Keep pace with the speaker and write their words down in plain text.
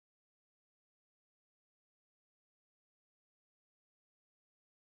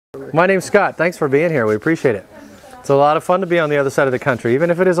My name's Scott. Thanks for being here. We appreciate it. It's a lot of fun to be on the other side of the country,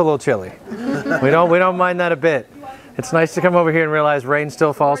 even if it is a little chilly. We don't mind that a bit. It's nice to come over here and realize rain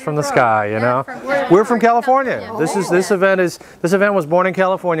still falls from the sky, you know. We're from California. This event was born in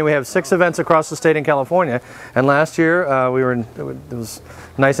California. We have 6 events across the state in California, and last year it was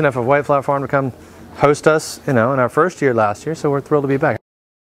nice enough of White Flower Farm to come host us, you know, in our first year last year. So we're thrilled to be back.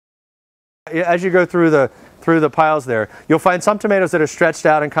 As you go through the piles there, you'll find some tomatoes that are stretched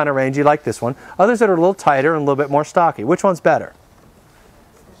out and kind of rangy, like this one. Others that are a little tighter and a little bit more stocky. Which one's better?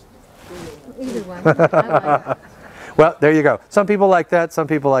 Either one. I like. Well, there you go. Some people like that, some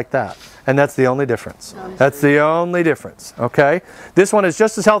people like that. And that's the only difference. That's the only difference, okay? This one is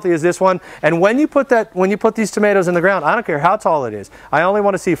just as healthy as this one. And when you put these tomatoes in the ground, I don't care how tall it is. I only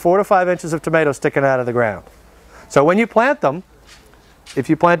want to see 4 to 5 inches of tomatoes sticking out of the ground. So when you plant them, if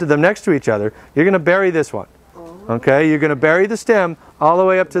you planted them next to each other, you're going to bury this one. Okay? You're going to bury the stem all the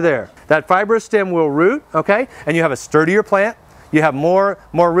way up to there. That fibrous stem will root, okay? And you have a sturdier plant. You have more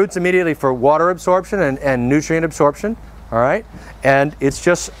roots immediately for water absorption and nutrient absorption, all right? And it's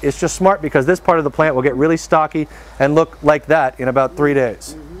just smart because this part of the plant will get really stocky and look like that in about 3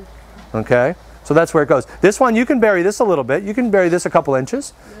 days, okay? So that's where it goes. This one, you can bury this a little bit. You can bury this a couple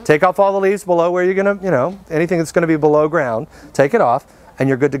inches. Take off all the leaves below where you're going to, you know, anything that's going to be below ground, take it off, and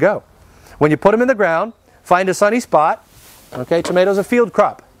you're good to go. When you put them in the ground, find a sunny spot, okay? Tomatoes are a field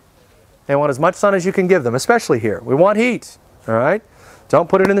crop. They want as much sun as you can give them, especially here. We want heat. All right? Don't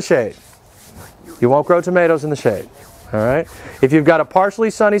put it in the shade. You won't grow tomatoes in the shade. All right? If you've got a partially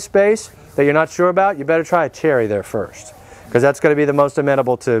sunny space that you're not sure about, you better try a cherry there first, because that's going to be the most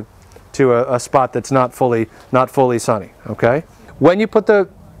amenable to a spot that's not fully sunny. Okay? When you put the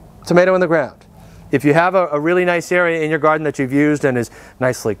tomato in the ground, if you have a really nice area in your garden that you've used and is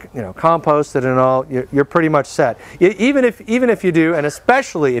nicely, you know, composted and all, you're pretty much set. Even if you do, and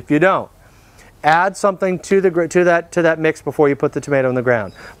especially if you don't, add something to that mix before you put the tomato in the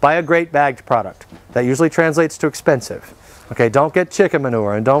ground. Buy a great bagged product. That usually translates to expensive. Okay, don't get chicken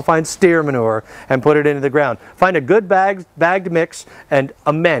manure and don't find steer manure and put it into the ground. Find a good bagged mix and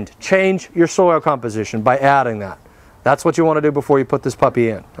amend, change your soil composition by adding that. That's what you want to do before you put this puppy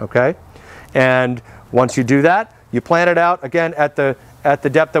in, okay? And once you do that, you plant it out again at the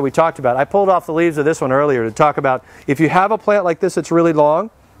depth that we talked about. I pulled off the leaves of this one earlier to talk about if you have a plant like this that's really long,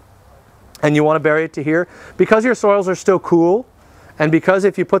 and you want to bury it to here, because your soils are still cool, and because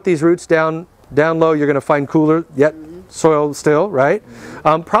if you put these roots down low, you're going to find cooler yet soil still, right?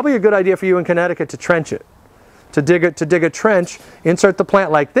 Probably a good idea for you in Connecticut to trench it, to dig a trench, insert the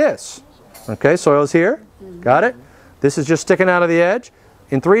plant like this. Okay, soil's here, got it? This is just sticking out of the edge.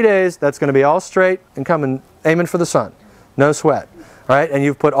 In 3 days, that's going to be all straight and coming, aiming for the sun, no sweat. All right, and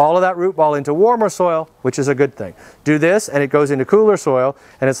you've put all of that root ball into warmer soil, which is a good thing. Do this, and it goes into cooler soil,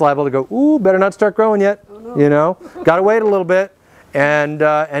 and it's liable to go, ooh, better not start growing yet. Oh, no. You know, got to wait a little bit, and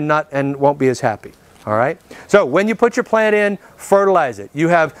won't be as happy. All right. So when you put your plant in, fertilize it.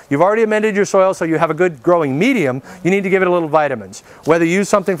 You've already amended your soil, so you have a good growing medium. You need to give it a little vitamins. Whether you use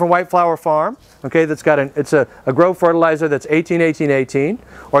something from White Flower Farm, okay, that's got it's a grow fertilizer that's 18-18-18,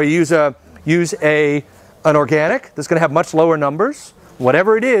 or you use an organic that's going to have much lower numbers.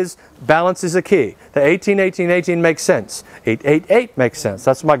 Whatever it is, balance is a key. The 18-18-18 makes sense. 8-8-8 makes sense.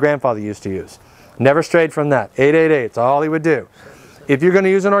 That's what my grandfather used to use. Never strayed from that. 8-8-8, it's all he would do. If you're going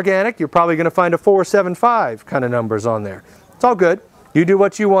to use an organic, you're probably going to find a 4-7-5 kind of numbers on there. It's all good. You do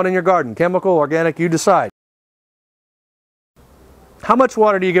what you want in your garden. Chemical, organic, you decide. How much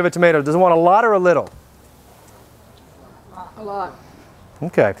water do you give a tomato? Does it want a lot or a little? A lot.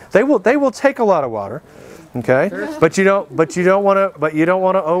 Okay. They will take a lot of water. Okay, but you don't want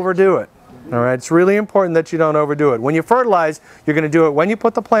to overdo it. All right, it's really important that you don't overdo it. When you fertilize, you're going to do it when you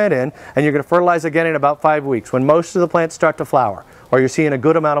put the plant in, and you're going to fertilize again in about 5 weeks when most of the plants start to flower, or you're seeing a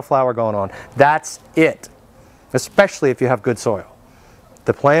good amount of flower going on. That's it. Especially if you have good soil.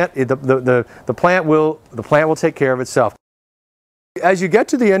 The plant will take care of itself. As you get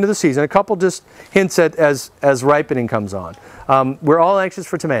to the end of the season, a couple just hints at as ripening comes on. We're all anxious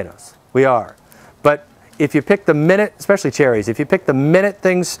for tomatoes. We are, but if you pick the minute, especially cherries, if you pick the minute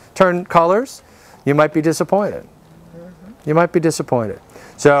things turn colors, you might be disappointed. You might be disappointed.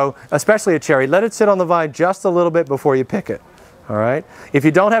 So, especially a cherry, let it sit on the vine just a little bit before you pick it. All right? If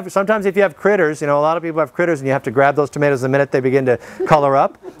you don't have, sometimes if you have critters, you know, a lot of people have critters and you have to grab those tomatoes the minute they begin to color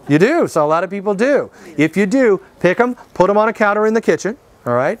up. You do, so a lot of people do. If you do, pick them, put them on a counter in the kitchen.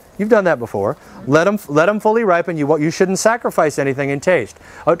 All right? You've done that before. Let them fully ripen. You shouldn't sacrifice anything in taste.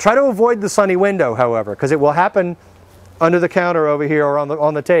 Try to avoid the sunny window, however, because it will happen under the counter over here or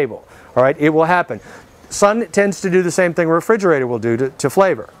on the table. All right? It will happen. Sun tends to do the same thing a refrigerator will do to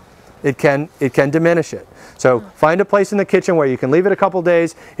flavor. it can diminish it. So find a place in the kitchen where you can leave it a couple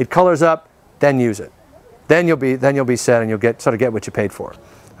days, it colors up, then use it. Then you'll be set and you'll sort of get what you paid for.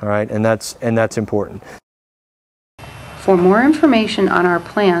 All right, and that's important. For more information on our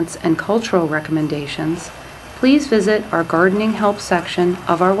plants and cultural recommendations, please visit our gardening help section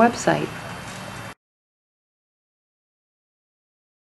of our website.